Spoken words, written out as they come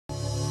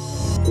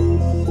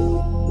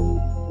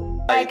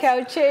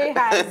Michael Che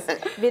has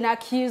been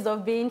accused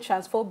of being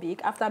transphobic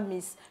after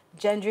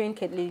misgendering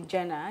Caitlyn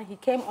Jenner. He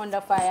came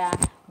under fire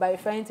by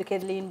referring to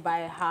Caitlyn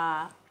by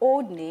her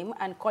old name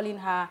and calling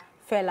her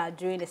fella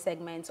during the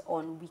segment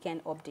on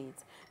Weekend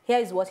Update. Here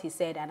is what he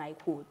said, and I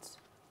quote.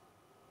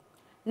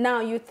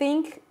 Now, you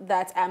think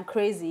that I'm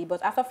crazy,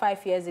 but after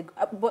 5 years ago,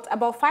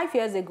 about 5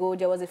 years ago,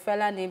 there was a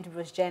fella named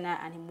Bruce Jenner,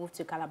 and he moved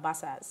to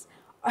Calabasas.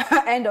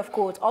 End of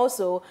quote.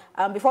 Also,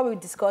 before we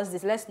discuss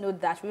this, let's note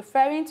that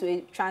referring to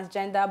a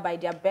transgender by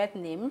their birth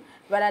name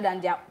rather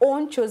than their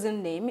own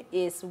chosen name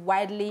is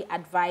widely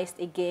advised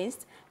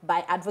against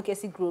by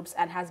advocacy groups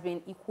and has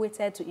been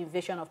equated to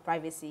invasion of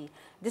privacy.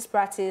 This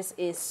practice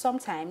is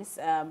sometimes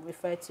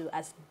referred to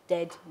as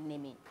dead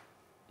naming.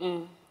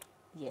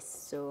 Yes,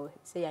 so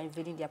say you're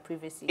invading their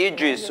privacy.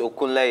 Idris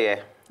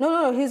Okunleye.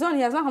 No, he's on.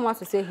 He has not come out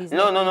to say he's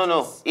No.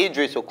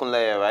 Idris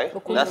Okunleye, right?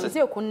 That's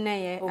it.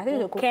 Okunleye. I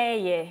think it's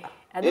Okunleye.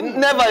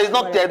 It's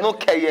not there, no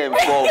Keye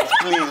involved.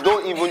 Please,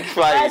 don't even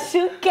try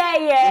it.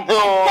 Keye.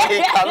 No,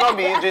 it cannot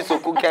be Idris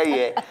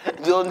Okunleye.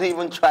 Don't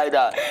even try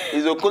that.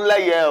 It's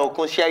Okunleye or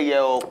Okunsheye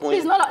or Okun.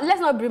 Please, let's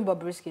not bring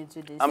Bobrisky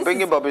into this. I'm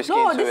bringing Bobrisky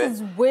into it. No,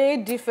 this is way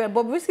different.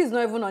 Bobrisky is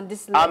not even on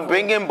this level. I'm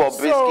bringing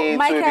Bobrisky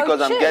into it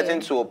because I'm getting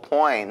to a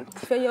point.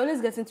 You're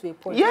always getting to a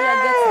point.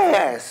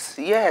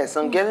 Yes,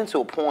 I'm getting to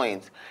a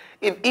point.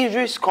 If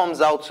Idris comes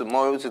out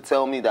tomorrow to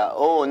tell me that,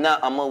 oh, now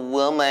I'm a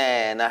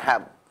woman, I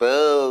have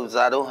boobs,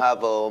 I don't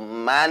have a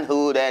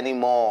manhood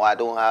anymore, I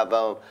don't have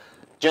a...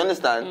 Do you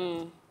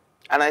understand?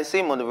 And I see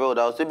him on the road,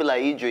 I'll still be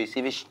like, Idris,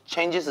 if he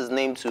changes his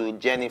name to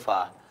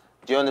Jennifer,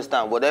 do you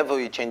understand? Whatever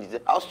he changes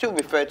it, I'll still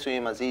refer to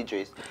him as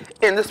Idris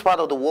in this part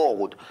of the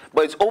world.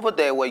 But it's over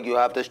there where you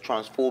have this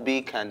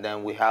transphobic, and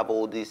then we have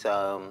all these,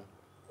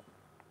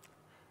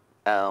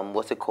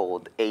 what's it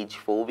called? Age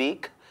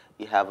phobic.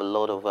 You have a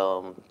lot of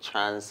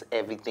trans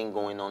everything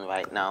going on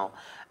right now.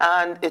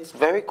 And it's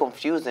very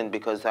confusing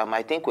because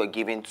I think we're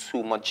giving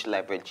too much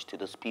leverage to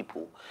those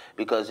people.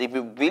 Because if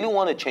you really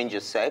want to change your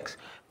sex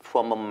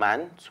from a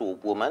man to a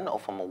woman or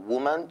from a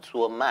woman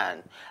to a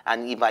man,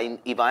 and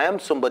if I am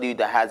somebody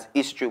that has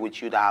history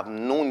with you, that I've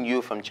known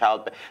you from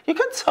childhood, you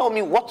can tell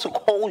me what to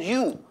call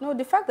you. No,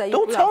 the fact that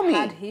you have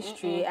had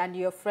history and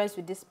you're friends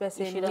with this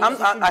person, you should be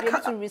able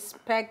to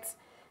respect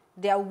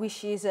their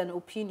wishes and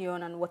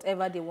opinion and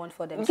whatever they want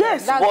for themselves.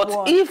 Yes,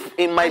 but if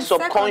in my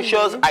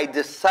subconscious I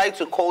decide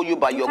to call you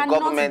by your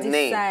government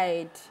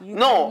name.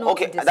 No,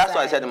 okay, that's what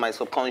I said in my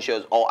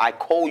subconscious, or I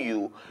call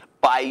you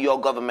by your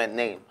government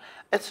name.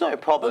 It's not a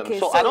problem. Okay,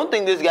 so I don't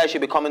think this guy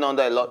should be coming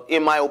under a lot,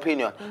 in my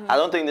opinion, I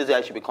don't think this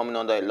guy should be coming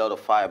under a lot of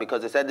fire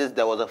because they said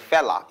there was a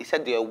fella. He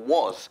said there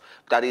was,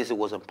 that is, it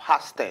was in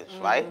past tense,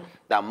 right?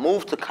 That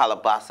moved to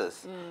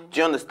Calabasas. Do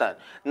you understand?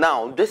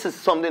 Now, this is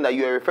something that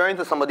you're referring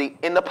to somebody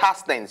in the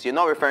past tense. You're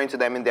not referring to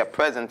them in their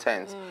present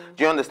tense.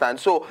 Do you understand?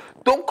 So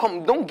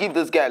don't give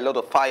this guy a lot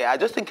of fire. I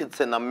just think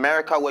it's in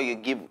America where you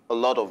give a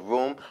lot of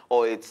room,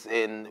 or it's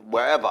in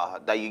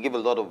wherever that you give a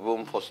lot of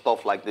room for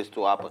stuff like this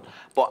to happen.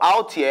 But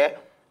out here,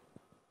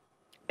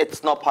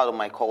 it's not part of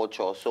my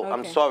culture, so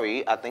I'm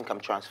sorry. I think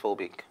I'm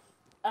transphobic.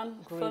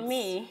 For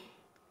me,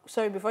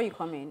 sorry, before you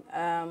come in,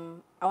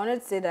 I wanted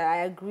to say that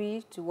I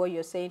agree to what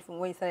you're saying from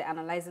when you started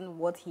analyzing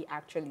what he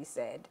actually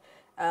said,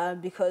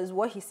 because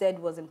what he said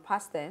was in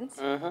past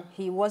tense.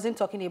 He wasn't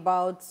talking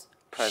about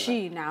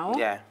she now,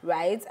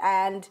 right?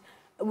 And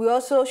we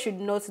also should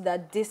note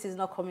that this is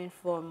not coming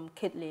from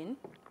Caitlyn,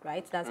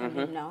 right? That's her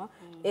name now.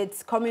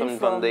 It's coming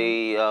from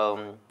the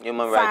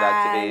human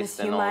rights activists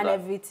and all that.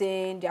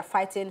 Everything. They're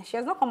fighting. She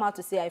has not come out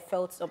to say I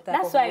felt some type of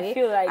way. That's why I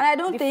feel like, and I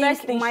don't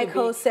think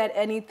Michael said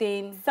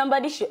anything.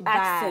 Somebody should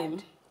ask him,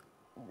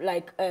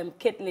 like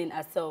Caitlyn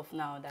herself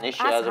now. That if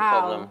she has a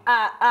problem.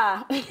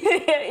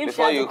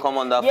 Before you come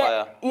under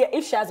fire. Yeah,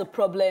 if she has a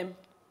problem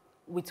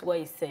with what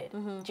he said.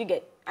 Do you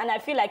get? And I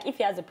feel like if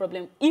she has a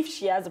problem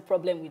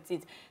with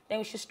it, then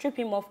we should strip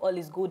him of all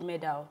his gold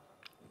medal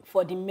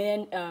for the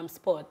men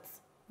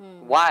sports.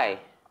 Why?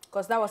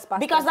 Because that was past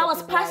tense. Because that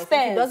was past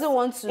tense. He doesn't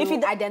want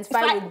to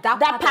identify with that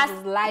part of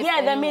his life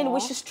anymore. I mean, we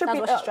should strip it.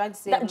 That's what she's trying to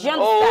say.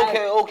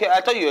 Okay.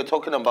 I thought you were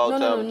talking about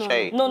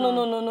Che.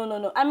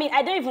 No. I mean,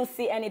 I don't even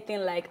see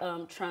anything like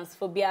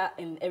transphobia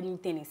in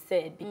everything he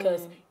said,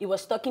 because he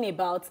was talking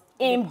about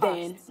him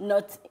then,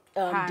 not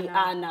the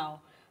her now.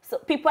 So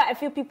I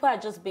feel people are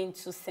just being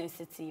too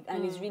sensitive,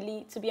 and it's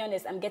really, to be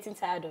honest, I'm getting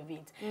tired of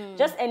it.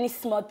 Just any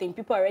small thing,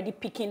 people are already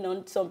picking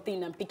on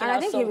something and picking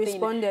out something. And I think he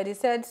responded. He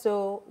said,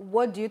 "So,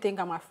 what do you think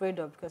I'm afraid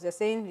of? Because you're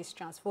saying he's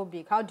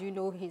transphobic. How do you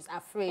know he's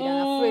afraid?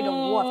 And afraid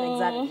of what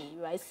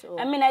exactly, right?" So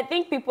I mean, I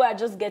think people are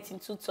just getting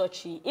too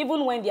touchy,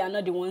 even when they are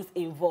not the ones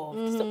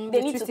involved. So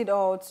they need twist it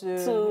all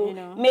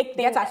to make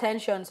things, get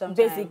attention. Sometimes,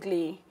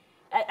 basically.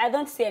 I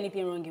don't see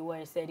anything wrong in what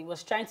he said. He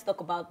was trying to talk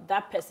about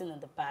that person in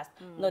the past,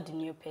 not the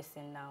new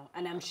person now.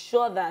 And I'm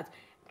sure that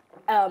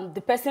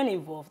the person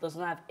involved does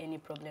not have any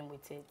problem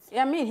with it.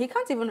 Yeah, I mean, he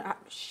can't even...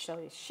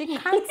 she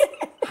can't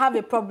have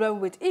a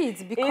problem with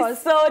it because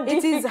it's so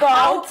it is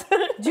how...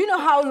 Do you know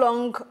how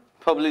long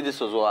Probably this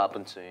was what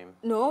happened to him.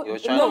 No, no.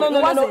 He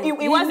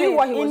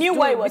knew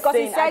what he was because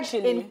saying, he said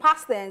actually. in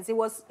past tense, he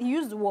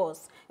used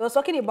was. He was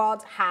talking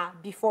about her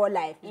before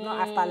life,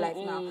 not after life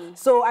now.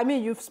 So I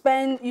mean, you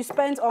spent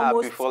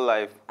almost before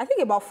life. I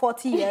think about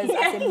 40 years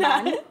as a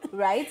man,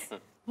 right?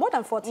 More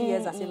than 40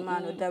 years as a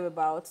man or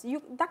thereabouts.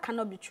 That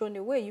cannot be thrown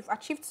away. You've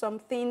achieved some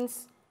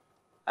things.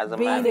 As a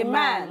being man. a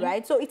man,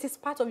 right? So it is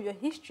part of your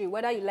history,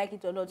 whether you like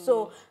it or not.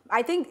 So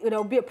I think there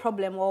will be a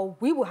problem, or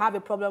we will have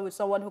a problem with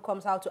someone who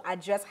comes out to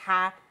address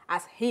her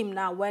as him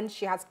now, when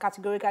she has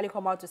categorically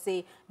come out to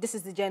say, this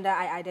is the gender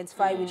I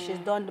identify with. She's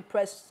done the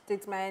press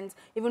statements.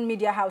 Even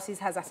media houses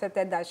has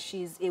accepted that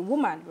she's a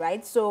woman,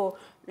 right? So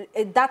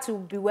that will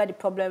be where the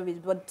problem is.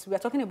 But we are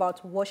talking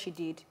about what she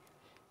did.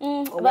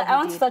 But I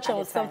want to touch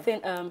on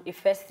something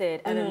Ife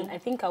said, and I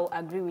think I will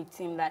agree with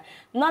him that,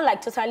 not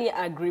like totally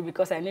agree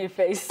because I know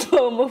Ife is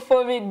so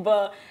homophobic,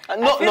 but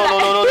no,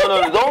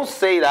 don't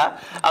say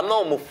that. I'm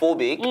not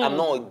homophobic. I'm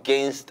not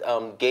against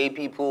gay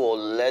people or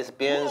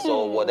lesbians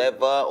or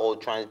whatever, or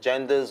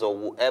transgenders or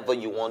whoever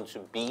you want to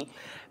be.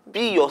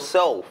 Be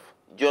yourself.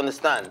 Do you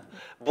understand?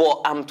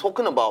 But I'm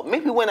talking about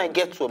maybe when I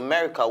get to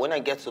America, when I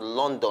get to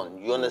London,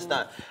 you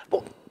understand?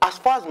 But as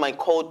far as my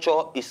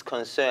culture is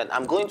concerned,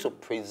 I'm going to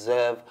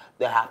preserve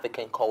the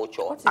African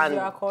culture. What is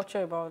your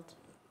culture about?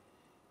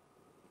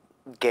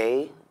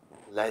 Gay,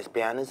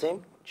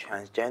 lesbianism,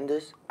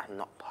 transgenders are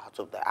not part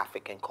of the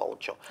African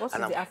culture. What is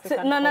the African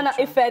culture? No.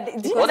 If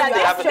you're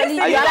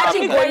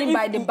actually going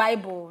by the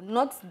Bible,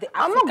 not the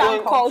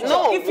African culture.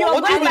 No, if you're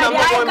what do you mean I'm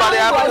not going by the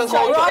African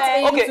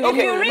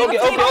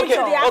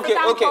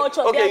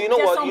culture? Okay, you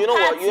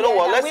know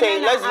what? Let's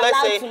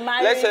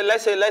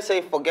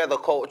say forget the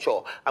culture.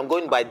 I'm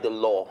going by the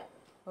law.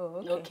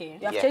 Oh, okay.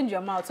 You have changed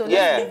your mouth, so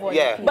let's move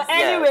on. But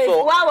anyways,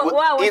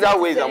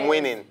 either way, I'm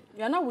winning.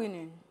 You're not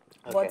winning.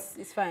 Okay. But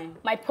it's fine.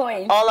 My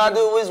point. All I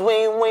do is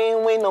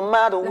win, no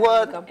matter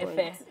what.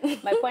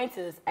 My point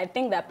is, I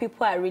think that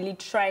people are really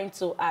trying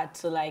to add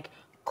to like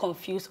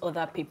confuse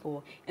other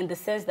people in the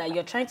sense that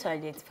you're trying to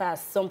identify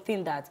as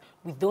something that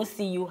we don't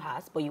see you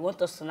as, but you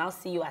want us to now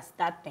see you as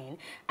that thing,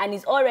 and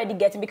it's already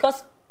getting,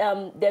 because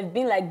there've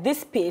been like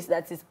this space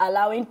that is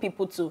allowing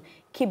people to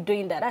keep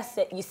doing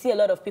that. You see a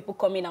lot of people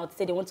coming out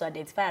say they want to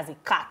identify as a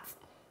cat,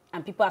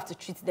 and people have to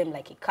treat them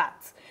like a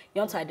cat. You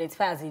want to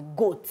identify as a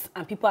goat,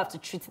 and people have to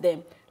treat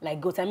them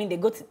like goats. I mean, they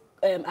go to,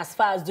 as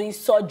far as doing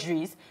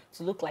surgeries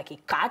to look like a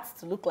cat,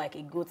 to look like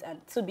a goat. And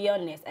to be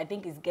honest, I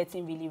think it's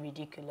getting really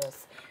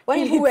ridiculous.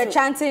 When people were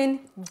chanting,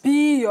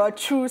 be your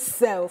true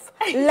self,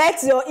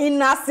 let your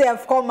inner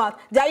self come out.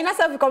 Their inner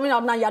self is coming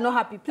out now, you're not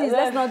happy. Please,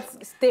 let's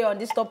not stay on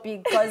this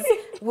topic, because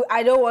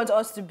I don't want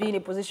us to be in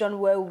a position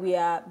where we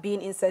are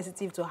being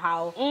insensitive to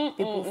how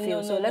people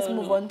feel. So let's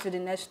move on to the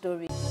next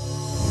story.